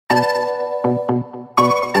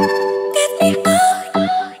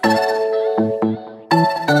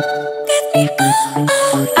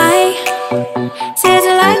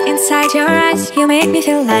make me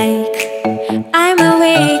feel like I'm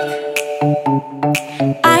awake.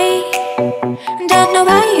 I don't know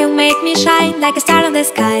why you make me shine like a star in the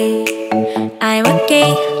sky. I'm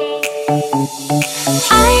okay.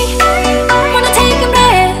 I wanna take a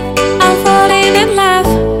breath. I'm falling in love.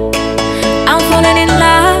 I'm falling in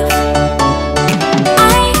love.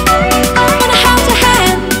 I wanna hold your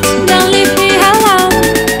hand. Don't leave me alone.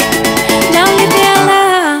 Don't leave me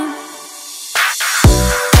alone.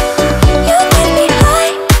 You make me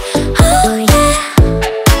high. Oh yeah.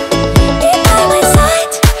 Be by my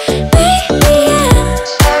side. Be the end.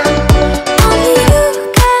 Only you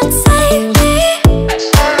can save me.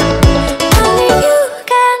 Only you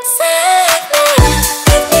can save me.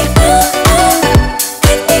 Get me through.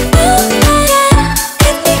 Get me through. Yeah.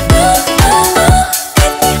 Get me through.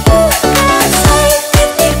 Get me through. Can't save. Get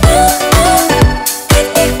me through. Get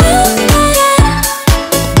me through. Yeah.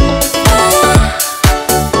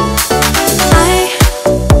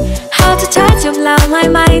 How to touch you blow my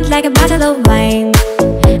mind like a bottle of wine.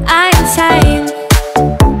 I'm insane.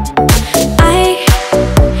 I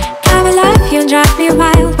come alive, you drive me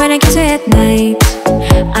wild when I kiss you at night.